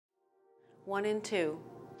1 in 2.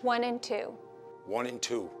 1 in 2. 1 in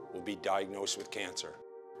 2 will be diagnosed with cancer.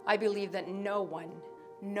 I believe that no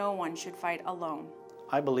one should fight alone.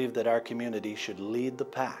 I believe that our community should lead the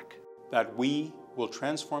pack. That we will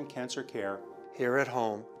transform cancer care here at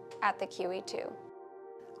home at the QE2.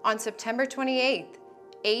 On September 28th,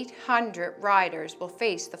 800 riders will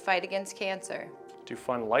face the fight against cancer. To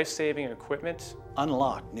fund life-saving equipment,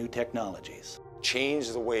 unlock new technologies,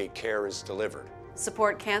 change the way care is delivered,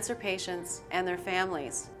 support cancer patients and their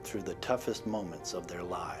families through the toughest moments of their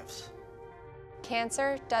lives.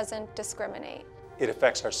 Cancer doesn't discriminate. It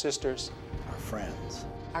affects our sisters, our friends,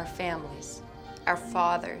 our families, our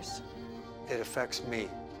fathers. It affects me.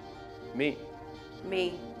 Me.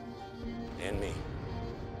 Me. And me.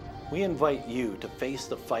 We invite you to face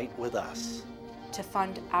the fight with us. To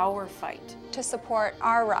fund our fight. To support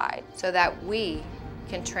our ride. So that we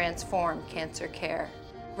can transform cancer care.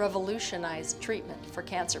 Revolutionize treatment for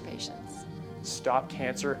cancer patients. Stop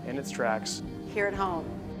cancer in its tracks. Here at home.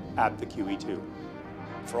 At the QE2.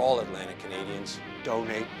 For all Atlantic Canadians,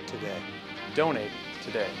 donate today. Donate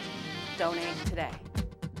today. Donate today.